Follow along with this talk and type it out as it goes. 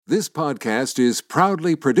This podcast is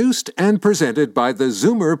proudly produced and presented by the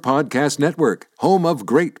Zoomer Podcast Network, home of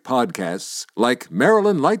great podcasts like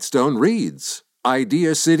Marilyn Lightstone Reads,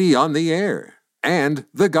 Idea City on the Air, and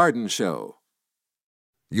The Garden Show.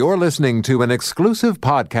 You're listening to an exclusive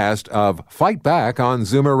podcast of Fight Back on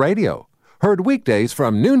Zoomer Radio, heard weekdays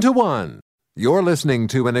from noon to 1. You're listening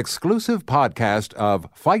to an exclusive podcast of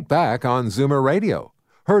Fight Back on Zoomer Radio,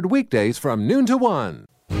 heard weekdays from noon to 1.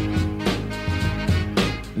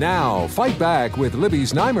 Now, Fight Back with Libby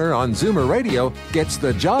Znaimer on Zoomer Radio gets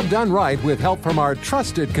the job done right with help from our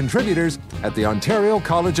trusted contributors at the Ontario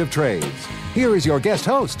College of Trades. Here is your guest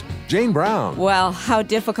host, Jane Brown. Well, how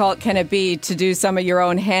difficult can it be to do some of your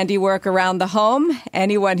own handiwork around the home?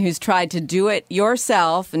 Anyone who's tried to do it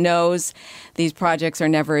yourself knows these projects are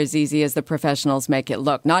never as easy as the professionals make it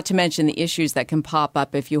look, not to mention the issues that can pop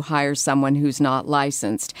up if you hire someone who's not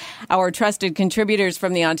licensed. Our trusted contributors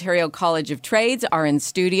from the Ontario College of Trades are in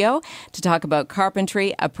studio to talk about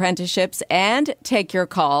carpentry, apprenticeships, and take your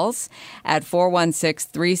calls at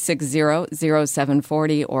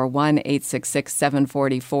 416-360-0740 or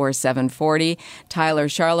 1-866-740-4740. Tyler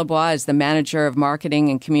Charlebois is the Manager of Marketing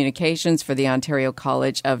and Communications for the Ontario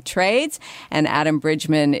College of Trades, and Adam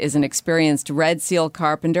Bridgman is an experienced Red Seal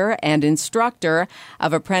carpenter and instructor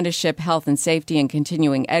of apprenticeship, health and safety, and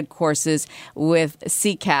continuing ed courses with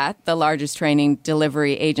CCAT, the largest training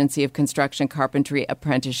delivery agency of construction carpentry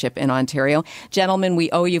apprenticeship in Ontario. Gentlemen, we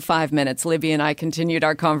owe you 5 minutes. Libby and I continued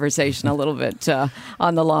our conversation a little bit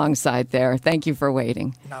on the long side there. Thank you for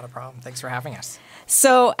waiting. Not a problem. Thanks for having us.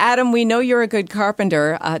 So, Adam, we know you're a good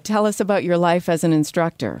carpenter. Tell us about your life as an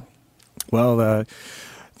instructor. Well,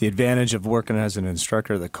 the advantage of working as an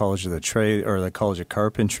instructor at the College of the Trade or the College of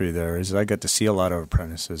Carpentry there is I get to see a lot of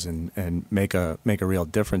apprentices and make a real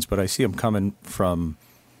difference. But I see them coming from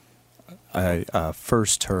a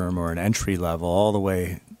first term or an entry level all the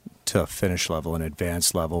way to a finish level, an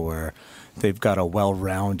advanced level where they've got a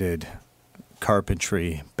well-rounded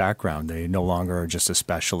carpentry background. They no longer are just a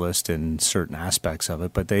specialist in certain aspects of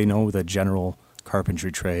it, but they know the general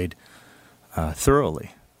carpentry trade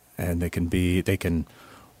thoroughly, and they can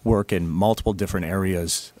work in multiple different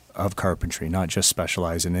areas of carpentry, not just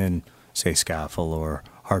specializing in, say, scaffold or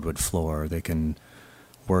hardwood floor. They can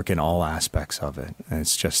work in all aspects of it. And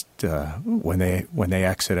it's just when they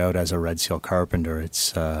exit out as a Red Seal carpenter,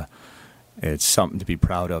 it's something to be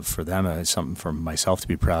proud of for them. It's something for myself to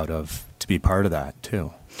be proud of, to be part of that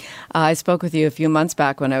too. I spoke with you a few months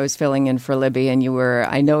back when I was filling in for Libby, and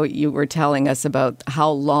I know you were telling us about how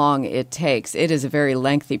long it takes. It is a very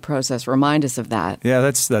lengthy process. Remind us of that. Yeah,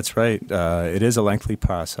 that's right. It is a lengthy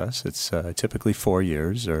process. It's typically 4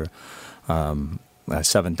 years or a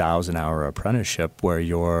 7,000-hour apprenticeship where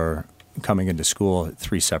you're coming into school at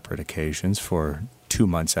 3 separate occasions for 2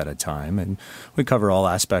 months at a time. And we cover all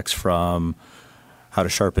aspects from how to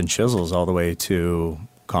sharpen chisels all the way to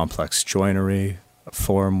complex joinery,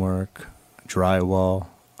 formwork, drywall,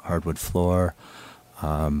 hardwood floor.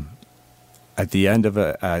 At the end of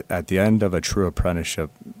a true apprenticeship,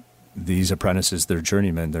 these apprentices, they're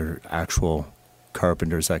journeymen, they're actual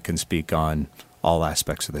carpenters that can speak on all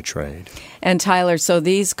aspects of the trade. And Tyler, so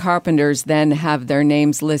these carpenters then have their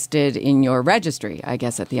names listed in your registry, I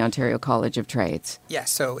guess, at the Ontario College of Trades. Yeah.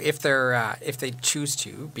 So if they choose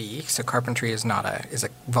to be, so carpentry is a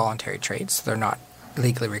voluntary trade, so they're not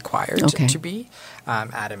legally required to be.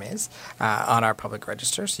 Adam is on our public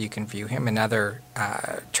register, so you can view him and other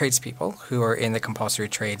tradespeople who are in the compulsory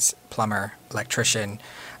trades: plumber, electrician,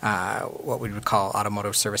 what we would call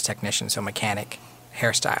automotive service technician, so mechanic,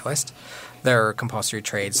 hairstylist. They're compulsory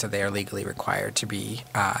trades, so they are legally required to be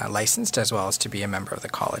licensed as well as to be a member of the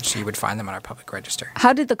college. So you would find them on our public register.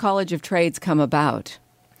 How did the College of Trades come about?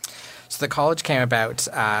 So the college came about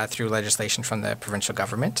through legislation from the provincial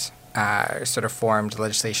government. Sort of formed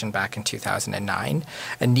legislation back in 2009,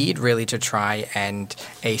 a need really to try and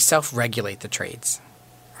self-regulate the trades,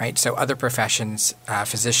 right? So other professions,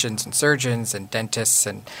 physicians and surgeons and dentists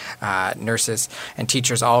and nurses and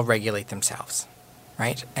teachers all regulate themselves,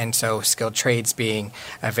 right? And so skilled trades being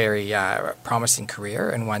a very promising career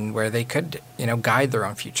and one where they could, guide their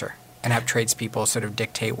own future and have tradespeople sort of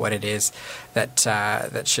dictate what it is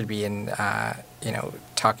that should be in,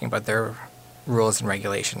 talking about their rules and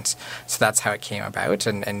regulations. So that's how it came about.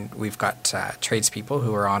 And we've got tradespeople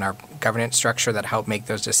who are on our governance structure that help make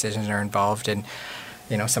those decisions and are involved in,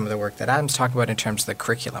 some of the work that Adam's talking about in terms of the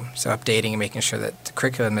curriculum. So updating and making sure that the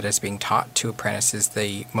curriculum that is being taught to apprentices is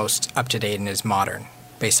the most up-to-date and is modern,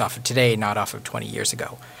 based off of today, not off of 20 years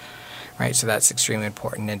ago. right? So that's extremely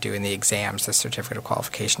important in doing the exams, the certificate of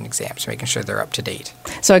qualification exams, making sure they're up to date.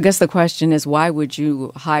 So I guess the question is, why would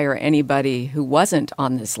you hire anybody who wasn't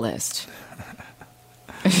on this list?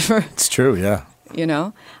 It's true, yeah. You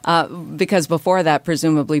know, because before that,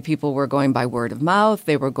 presumably people were going by word of mouth.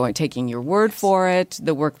 They were taking your word for it,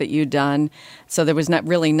 the work that you'd done. So there was not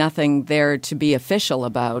really nothing there to be official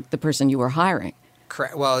about the person you were hiring.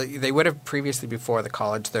 Correct. Well, they would have previously, before the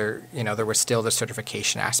college, there was still the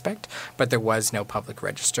certification aspect, but there was no public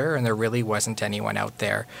register, and there really wasn't anyone out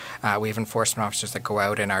there. We have enforcement officers that go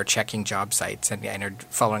out and are checking job sites and are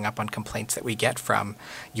following up on complaints that we get from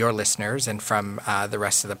your listeners and from the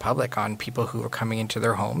rest of the public on people who are coming into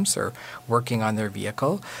their homes or working on their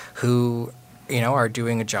vehicle who, are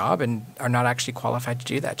doing a job and are not actually qualified to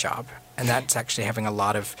do that job. And that's actually having a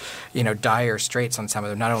lot of, dire straits on some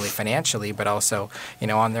of them, not only financially, but also,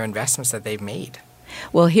 on their investments that they've made.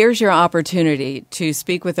 Well, here's your opportunity to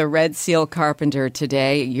speak with a Red Seal carpenter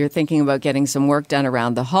today. You're thinking about getting some work done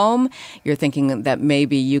around the home. You're thinking that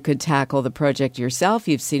maybe you could tackle the project yourself.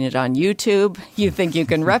 You've seen it on YouTube. You think you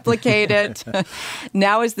can replicate it.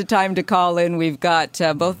 Now is the time to call in. We've got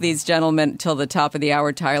both these gentlemen till the top of the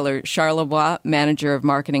hour. Tyler Charlebois, Manager of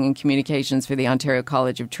Marketing and Communications for the Ontario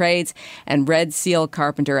College of Trades, and Red Seal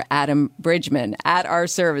carpenter Adam Bridgman at our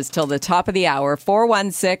service till the top of the hour.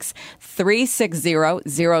 416-360-0740,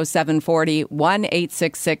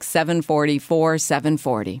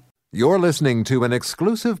 1-866-740-4740. You're listening to an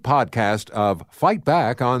exclusive podcast of Fight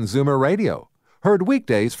Back on Zoomer Radio. Heard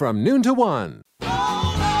weekdays from noon to 1.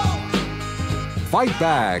 Fight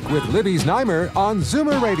Back with Libby Znaimer on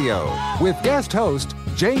Zoomer Radio with guest host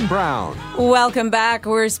Jane Brown. Welcome back.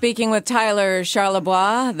 We're speaking with Tyler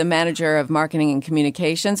Charlebois, the Manager of Marketing and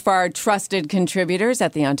Communications for our trusted contributors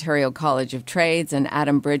at the Ontario College of Trades, and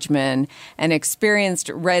Adam Bridgman, an experienced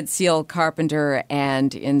Red Seal carpenter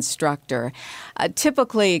and instructor.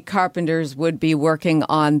 Typically, carpenters would be working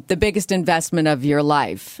on the biggest investment of your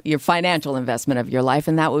life, your financial investment of your life,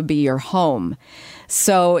 and that would be your home.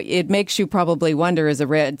 So it makes you probably wonder, as a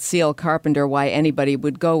Red Seal carpenter, why anybody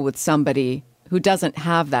would go with somebody who doesn't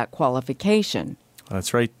have that qualification.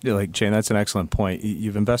 That's right. Like, Jane, that's an excellent point.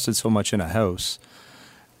 You've invested so much in a house,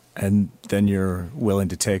 and then you're willing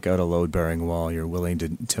to take out a load-bearing wall. You're willing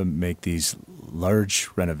to make these large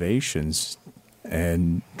renovations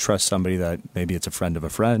and trust somebody that maybe it's a friend of a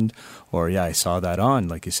friend, or, I saw that on,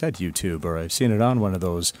 like you said, YouTube, or I've seen it on one of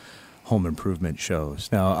those home improvement shows.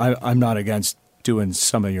 Now, I'm not against doing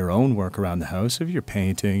some of your own work around the house. If you're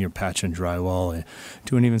painting, you're patching drywall,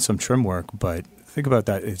 doing even some trim work. But think about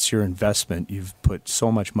that. It's your investment. You've put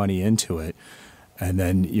so much money into it, and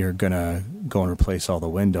then you're going to go and replace all the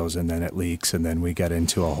windows, and then it leaks, and then we get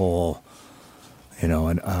into a whole,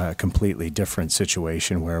 a completely different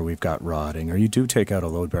situation where we've got rotting. Or you do take out a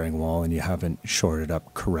load-bearing wall and you haven't shored it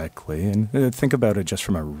up correctly. And think about it just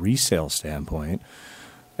from a resale standpoint.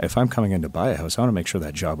 If I'm coming in to buy a house, I want to make sure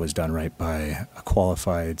that job was done right by a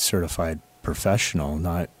qualified, certified professional,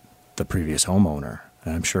 not the previous homeowner.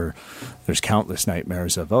 And I'm sure there's countless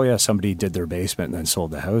nightmares of, somebody did their basement and then sold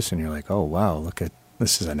the house, and you're like, oh, wow,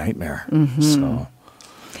 this is a nightmare. Mm-hmm. So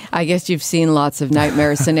I guess you've seen lots of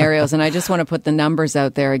nightmare scenarios, and I just want to put the numbers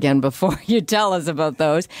out there again before you tell us about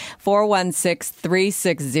those.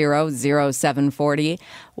 416-360-0740,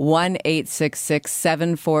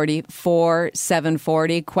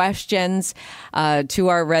 1-866-740-4740. Questions to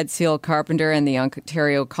our Red Seal carpenter and the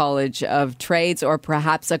Ontario College of Trades, or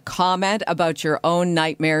perhaps a comment about your own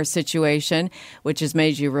nightmare situation, which has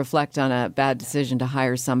made you reflect on a bad decision to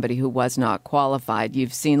hire somebody who was not qualified.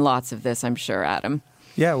 You've seen lots of this, I'm sure, Adam.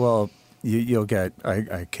 Yeah, well, you'll get, I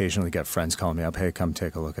occasionally get friends calling me up, hey, come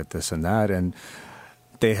take a look at this and that, and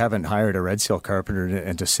they haven't hired a Red Seal carpenter,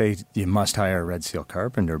 and to say you must hire a Red Seal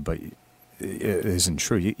carpenter, but it isn't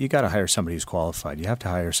true. You got to hire somebody who's qualified. You have to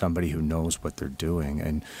hire somebody who knows what they're doing,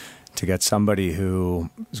 and to get somebody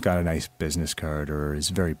who's got a nice business card or is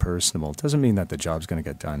very personable doesn't mean that the job's going to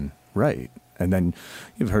get done right. And then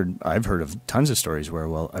I've heard of tons of stories where,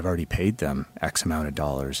 I've already paid them X amount of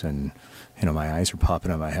dollars, and my eyes are popping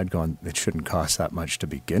out of my head going, it shouldn't cost that much to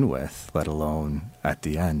begin with, let alone at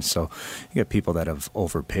the end. So you get people that have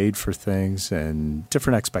overpaid for things, and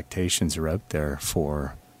different expectations are out there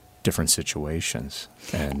for different situations.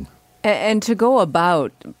 And to go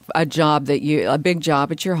about a job a big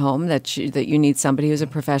job at your home that you need somebody who's a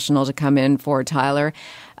professional to come in for, Tyler,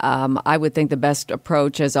 I would think the best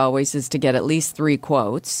approach, as always, is to get at least 3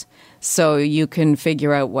 quotes so you can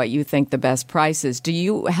figure out what you think the best price is. Do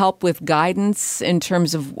you help with guidance in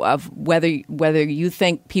terms of whether you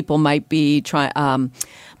think people might be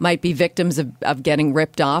victims of getting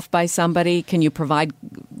ripped off by somebody? Can you provide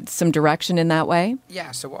some direction in that way?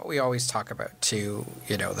 Yeah, so what we always talk about to,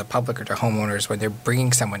 the public or to homeowners when they're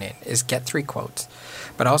bringing someone in is get 3 quotes,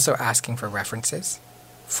 but also asking for references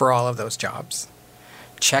for all of those jobs.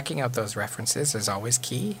 Checking out those references is always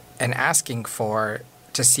key, and asking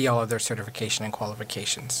to see all of their certification and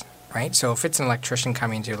qualifications, right? So if it's an electrician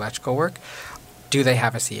coming to do electrical work, do they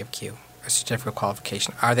have a CFQ? A certificate of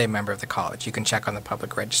qualification? Are they a member of the college? You can check on the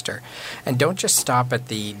public register. And don't just stop at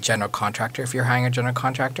the general contractor if you're hiring a general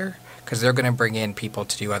contractor, because they're going to bring in people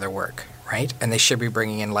to do other work, right? And they should be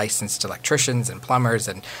bringing in licensed electricians and plumbers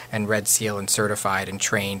and Red Seal and certified and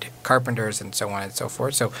trained carpenters and so on and so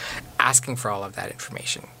forth. So asking for all of that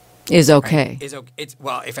information is okay. Right?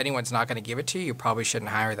 Well, if anyone's not going to give it to you, you probably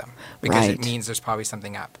shouldn't hire them, because it means there's probably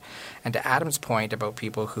something up. And to Adam's point about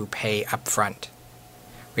people who pay up front,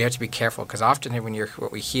 we have to be careful, because often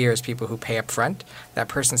what we hear is people who pay up front, that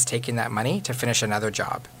person's taking that money to finish another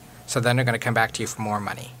job. So then they're going to come back to you for more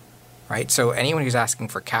money, right? So anyone who's asking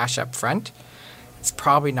for cash up front, it's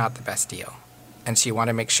probably not the best deal. And so you want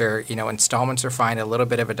to make sure, installments are fine, a little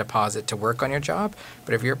bit of a deposit to work on your job.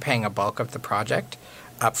 But if you're paying a bulk of the project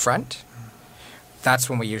up front, that's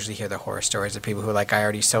when we usually hear the horror stories of people who are like, I'm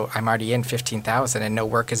already in $15,000 and no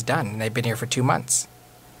work is done, and they've been here for 2 months.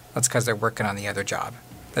 That's because they're working on the other job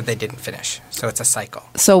that they didn't finish. So it's a cycle.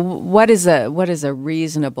 So what is a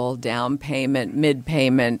reasonable down payment, mid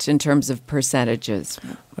payment in terms of percentages?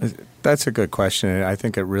 That's a good question. I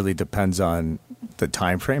think it really depends on the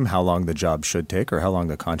time frame, how long the job should take or how long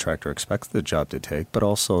the contractor expects the job to take, but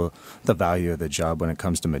also the value of the job when it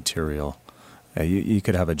comes to material. You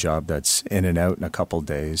could have a job that's in and out in a couple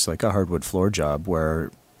days, like a hardwood floor job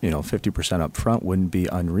where 50% up front wouldn't be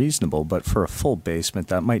unreasonable, but for a full basement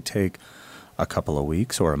that might take a couple of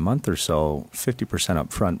weeks or a month or so. 50%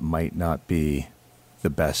 up front might not be the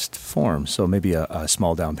best form. So maybe a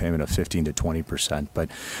small down payment of 15 to 20%, but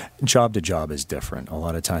job to job is different. A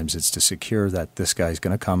lot of times it's to secure that this guy's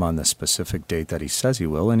going to come on the specific date that he says he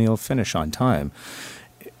will, and he'll finish on time.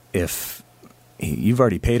 If you've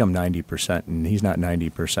already paid him 90% and he's not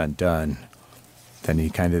 90% done, then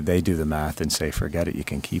they do the math and say, forget it, you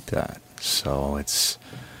can keep that. So it's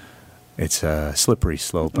a slippery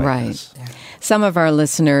slope, I guess. Yeah. Some of our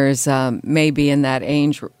listeners may be in that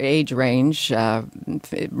age range,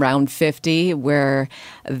 around 50, where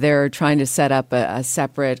they're trying to set up a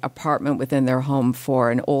separate apartment within their home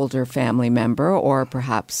for an older family member, or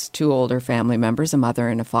perhaps 2 older family members, a mother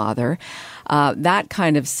and a father. That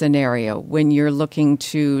kind of scenario, when you're looking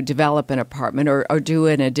to develop an apartment or do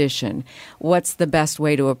an addition, what's the best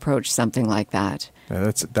way to approach something like that?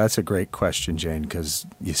 That's a great question, Jane, because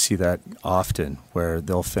you see that often where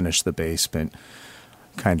they'll finish the basement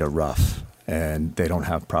kind of rough and they don't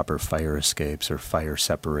have proper fire escapes or fire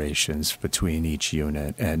separations between each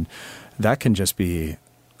unit. And that can just be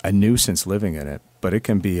a nuisance living in it, but it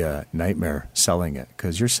can be a nightmare selling it,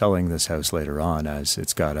 because you're selling this house later on as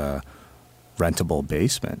it's got a rentable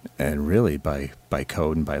basement, and really by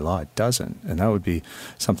code and by law it doesn't. And that would be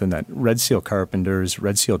something that Red Seal carpenters,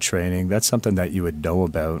 Red Seal training, that's something that you would know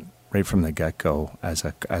about right from the get-go as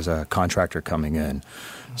a contractor coming in.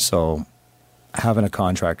 So having a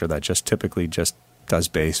contractor that typically does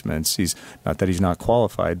basements, he's not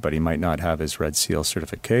qualified, but he might not have his Red Seal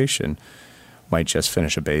certification, might just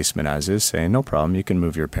finish a basement as is, saying, no problem, you can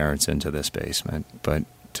move your parents into this basement. But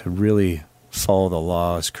to really follow the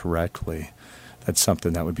laws correctly, that's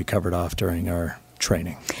something that would be covered off during our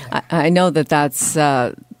training. I know that's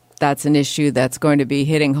an issue that's going to be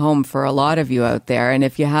hitting home for a lot of you out there. And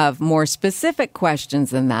if you have more specific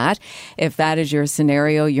questions than that, if that is your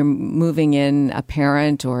scenario, you're moving in a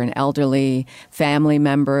parent or an elderly family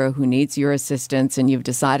member who needs your assistance, and you've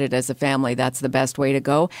decided as a family that's the best way to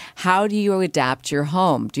go, how do you adapt your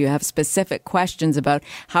home? Do you have specific questions about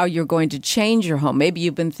how you're going to change your home? Maybe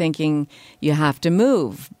you've been thinking you have to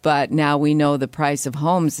move, but now we know the price of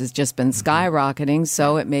homes has just been skyrocketing,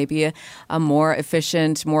 so it may be a more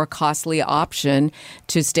efficient, more costly option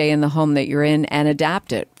to stay in the home that you're in and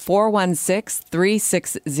adapt it.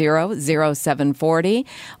 416-360-0740,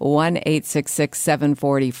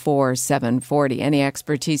 1-866-740-4740. Any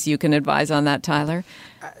expertise you can advise on that, Tyler?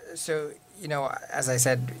 So, as I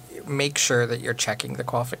said, make sure that you're checking the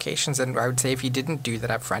qualifications. And I would say if you didn't do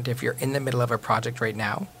that up front, if you're in the middle of a project right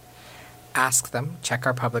now, ask them, check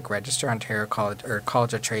our public register, Ontario College or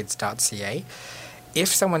collegeoftrades.ca. If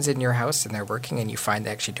someone's in your house and they're working and you find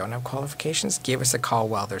they actually don't have qualifications, give us a call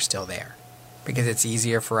while they're still there. because it's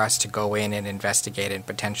easier for us to go in and investigate and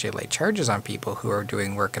potentially lay charges on people who are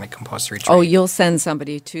doing work in a compulsory trade. Oh, you'll send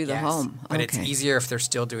somebody to the home. But okay. it's easier if they're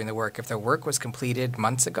still doing the work. If the work was completed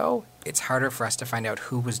months ago, it's harder for us to find out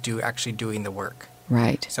who was actually doing the work.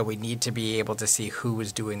 Right. So we need to be able to see who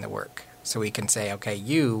was doing the work. So we can say, okay,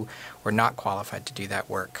 you were not qualified to do that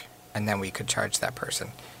work, and then we could charge that person.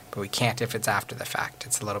 But we can't if it's after the fact.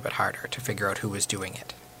 It's a little bit harder to figure out who was doing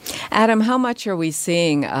it. Adam, how much are we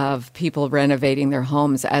seeing of people renovating their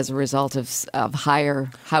homes as a result of higher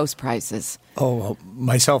house prices? Oh, well,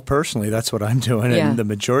 myself personally, that's what I'm doing. Yeah. And the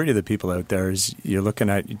majority of the people out there is you're looking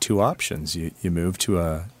at two options. You move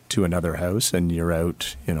to another house and you're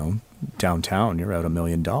out, downtown, you're out $1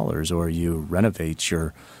 million, or you renovate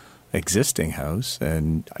your existing house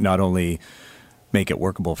and not only make it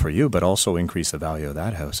workable for you, but also increase the value of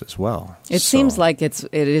that house as well. It seems like it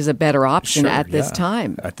is a better option at this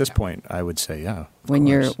time. At this point, I would say, yeah. When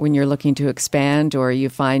you're looking to expand, or are you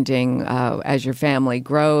finding as your family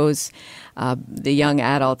grows, the young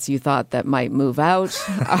adults you thought that might move out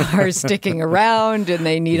are sticking around and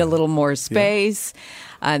they need a little more space,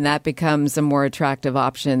 and that becomes a more attractive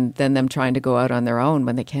option than them trying to go out on their own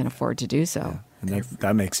when they can't afford to do so. Yeah. And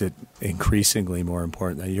that makes it increasingly more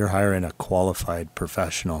important that you're hiring a qualified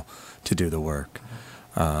professional to do the work.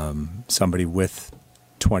 Somebody with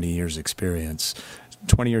 20 years experience.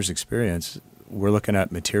 20 years experience, we're looking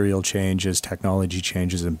at material changes, technology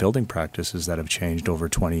changes, and building practices that have changed over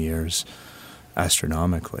 20 years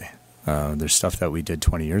astronomically. There's stuff that we did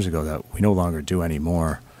 20 years ago that we no longer do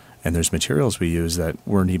anymore. And there's materials we use that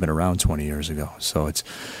weren't even around 20 years ago. So it's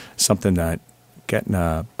something that getting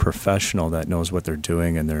a professional that knows what they're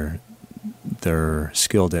doing and they're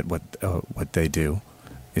skilled at what they do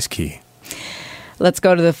is key. Let's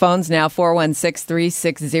go to the phones now.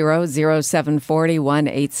 416-360-0740,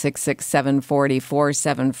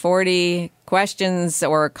 1-866-740-4740. Questions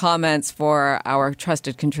or comments for our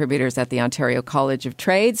trusted contributors at the Ontario College of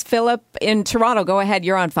Trades. Philip in Toronto, go ahead.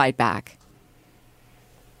 You're on Fight Back.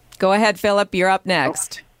 Go ahead, Philip. You're up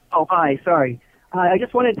next. Oh, hi. Sorry. I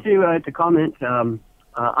just wanted to comment.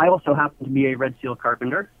 I also happen to be a red seal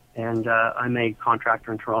carpenter, and I'm a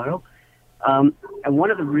contractor in Toronto. And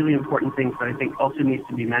one of the really important things that I think also needs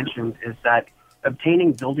to be mentioned is that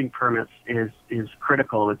obtaining building permits is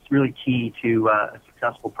critical. It's really key to a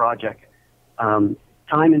successful project. Time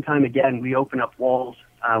and time again, we open up walls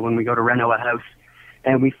when we go to reno a house,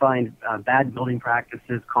 and we find bad building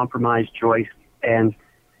practices, compromised joists, and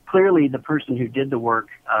clearly the person who did the work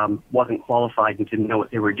wasn't qualified and didn't know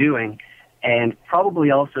what they were doing, and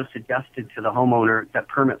probably also suggested to the homeowner that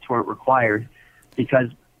permits weren't required, because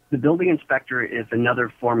the building inspector is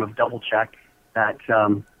another form of double check that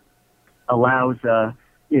allows, can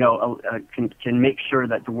make sure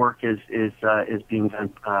that the work is being done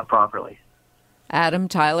properly. Adam,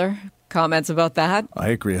 Tyler, comments about that? I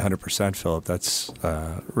agree 100%, Philip. That's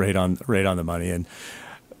right on the money. And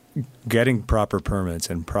getting proper permits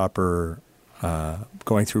and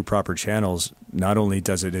going through proper channels, not only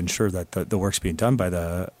does it ensure that the work's being done by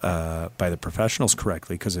the professionals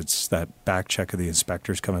correctly, because it's that back check of the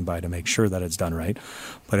inspectors coming by to make sure that it's done right,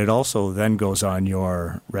 but it also then goes on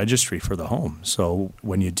your registry for the home. So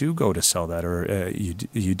when you do go to sell that, or you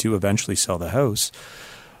do eventually sell the house,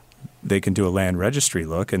 they can do a land registry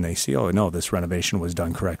look and they see, oh no, this renovation was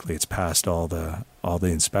done correctly. It's passed all the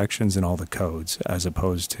inspections and all the codes, as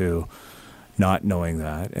opposed to not knowing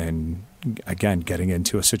that. And again, getting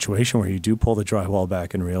into a situation where you do pull the drywall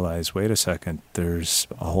back and realize, wait a second, there's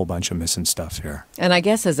a whole bunch of missing stuff here. And I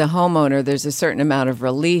guess as a homeowner, there's a certain amount of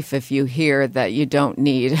relief if you hear that you don't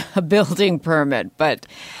need a building permit, but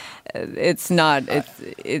it's not.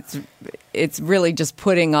 It's really just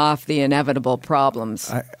putting off the inevitable problems.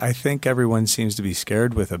 I think everyone seems to be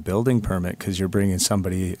scared with a building permit because you're bringing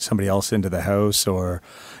somebody else into the house, or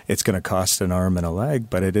it's going to cost an arm and a leg,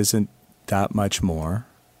 but it isn't that much more.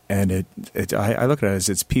 And I look at it as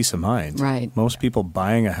it's peace of mind. Right. Most people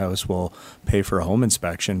buying a house will pay for a home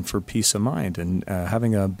inspection for peace of mind, and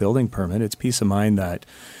having a building permit, it's peace of mind that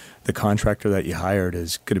the contractor that you hired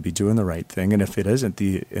is going to be doing the right thing. And if it isn't,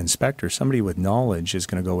 the inspector, somebody with knowledge, is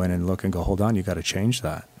going to go in and look and go, hold on, you got to change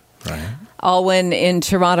that. Right. Alwyn in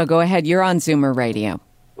Toronto, go ahead. You're on Zoomer Radio.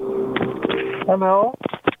 Hello.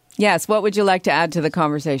 Yes, what would you like to add to the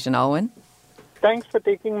conversation, Alwyn? Thanks for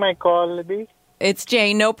taking my call, Libby. It's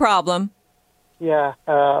Jane, no problem. Yeah,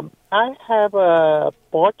 I have a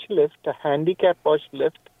porch lift, a handicap porch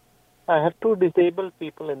lift. I have 2 disabled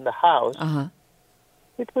people in the house. Uh-huh.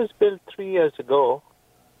 It was built 3 years ago,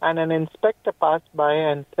 and an inspector passed by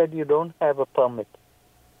and said you don't have a permit.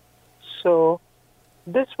 So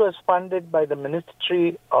this was funded by the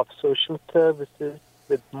Ministry of Social Services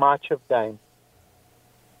with March of Dimes.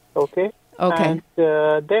 Okay? Okay.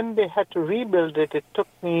 And then they had to rebuild it. It took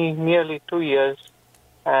me nearly 2 years,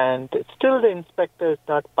 and still the inspector is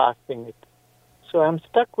not passing it. So I'm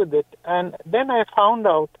stuck with it. And then I found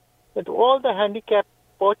out that all the handicap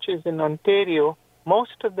porches in Ontario,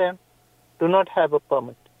 most of them do not have a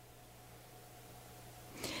permit.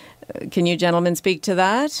 Can you gentlemen speak to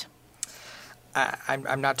that?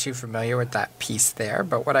 I'm not too familiar with that piece there,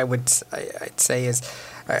 but what I'd say is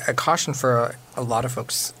a caution for a lot of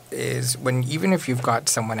folks is when, even if you've got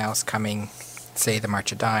someone else coming, say the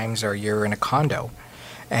March of Dimes, or you're in a condo,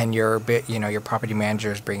 and your property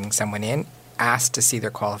manager is bringing someone in, ask to see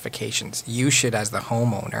their qualifications. You should, as the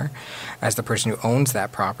homeowner, as the person who owns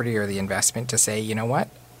that property or the investment, to say, you know what,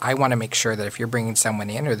 I want to make sure that if you're bringing someone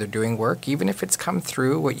in or they're doing work, even if it's come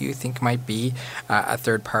through what you think might be a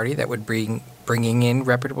third party that would bringing in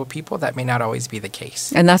reputable people, that may not always be the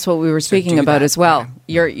case. And that's what we were speaking about that, as well.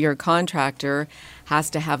 yeah. Your contractor has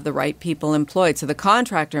to have the right people employed. So the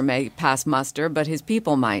contractor may pass muster, but his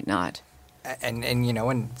people might not.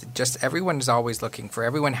 And just everyone is always looking for,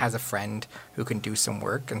 everyone has a friend who can do some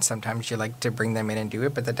work, and sometimes you like to bring them in and do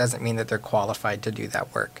it, but that doesn't mean that they're qualified to do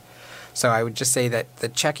that work. So I would just say that the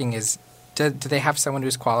checking is, do they have someone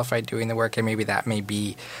who's qualified doing the work? And maybe that may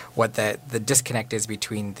be what the disconnect is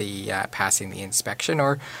between the passing the inspection,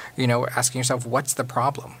 or, asking yourself, what's the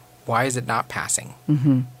problem? Why is it not passing?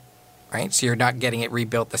 Mm-hmm. Right? So you're not getting it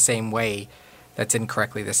rebuilt the same way that's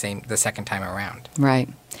incorrectly the second time around. Right.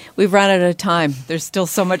 We've run out of time. There's still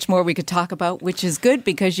so much more we could talk about, which is good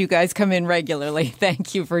because you guys come in regularly.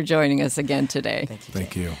 Thank you for joining us again today.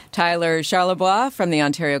 Thank you. Tyler Charlebois from the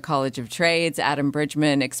Ontario College of Trades, Adam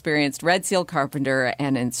Bridgman, experienced Red Seal carpenter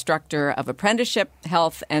and instructor of apprenticeship,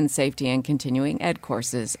 health and safety, and continuing ed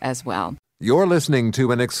courses as well. You're listening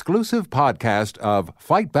to an exclusive podcast of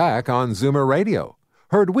Fight Back on Zoomer Radio,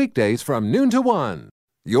 heard weekdays from noon to 1.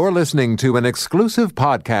 You're listening to an exclusive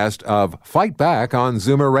podcast of Fight Back on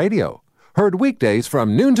Zoomer Radio, heard weekdays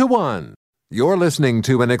from noon to 1. You're listening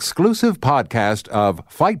to an exclusive podcast of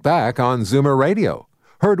Fight Back on Zoomer Radio,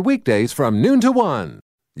 heard weekdays from noon to 1.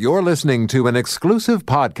 You're listening to an exclusive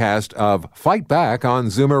podcast of Fight Back on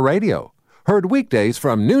Zoomer Radio, heard weekdays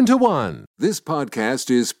from noon to 1. This podcast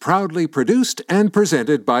is proudly produced and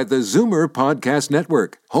presented by the Zoomer Podcast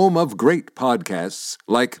Network, home of great podcasts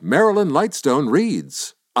like Marilyn Lightstone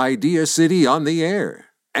Reads, Idea City on the Air,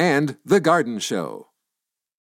 and The Garden Show.